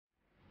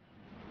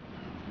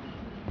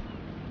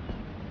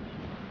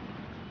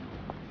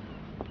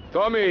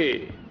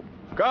Tommy,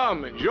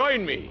 come and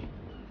join me.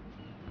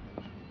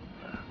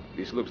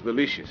 This looks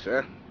delicious,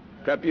 huh?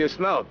 Tap your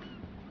snout.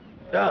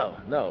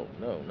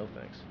 No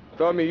thanks.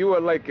 Tommy, you are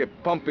like a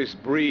pompous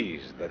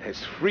breeze that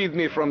has freed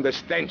me from the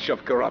stench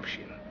of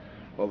corruption.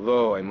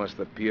 Although I must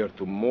appear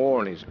to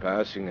mourn his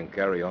passing and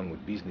carry on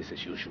with business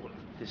as usual.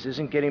 This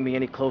isn't getting me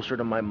any closer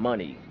to my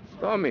money.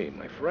 Tommy,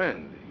 my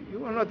friend,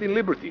 you are not in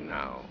liberty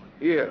now.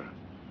 Here,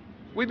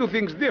 we do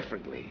things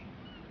differently.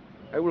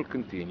 I will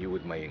continue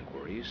with my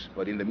inquiries,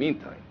 but in the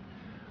meantime,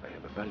 I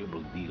have a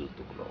valuable deal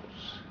to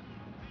close.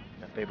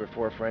 A favor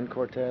for a friend,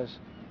 Cortez?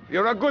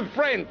 You're a good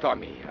friend,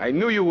 Tommy. I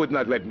knew you would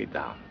not let me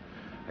down.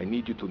 I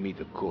need you to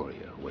meet a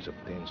courier who has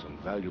obtained some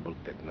valuable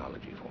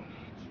technology for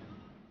me.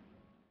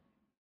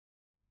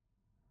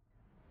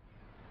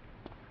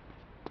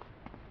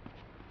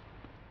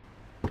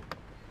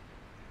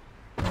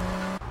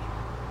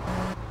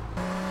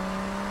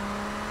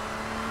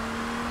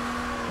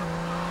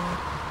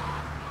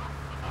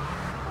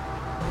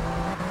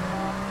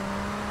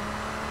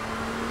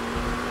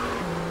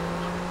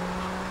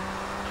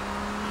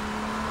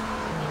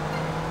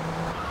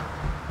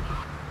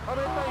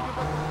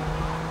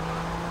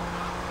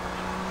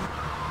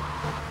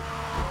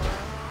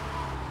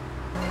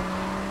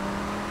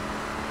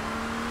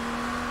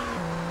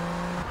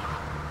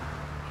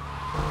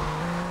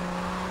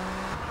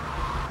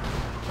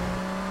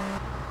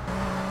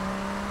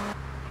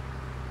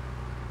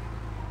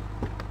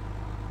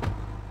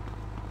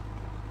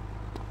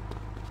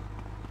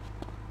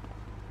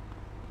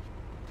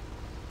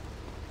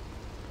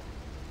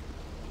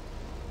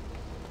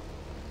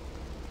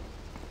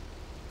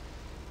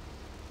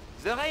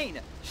 The rain,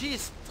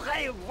 she's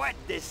très wet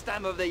this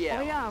time of the year.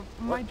 Oh yeah,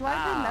 my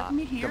driver left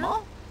me here.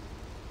 Comment?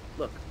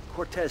 Look,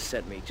 Cortez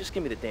sent me. Just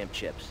give me the damn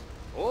chips.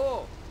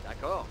 Oh,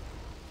 d'accord.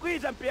 Free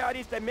the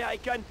imperialist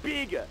American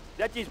pig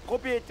that is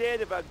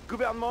propriété of the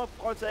gouvernement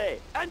français.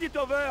 Hand it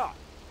over!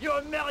 You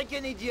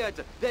American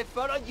idiot! They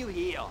followed you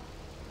here.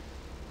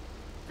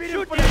 Shoot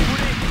You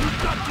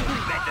got to do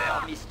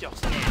better, Mr.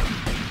 Snake.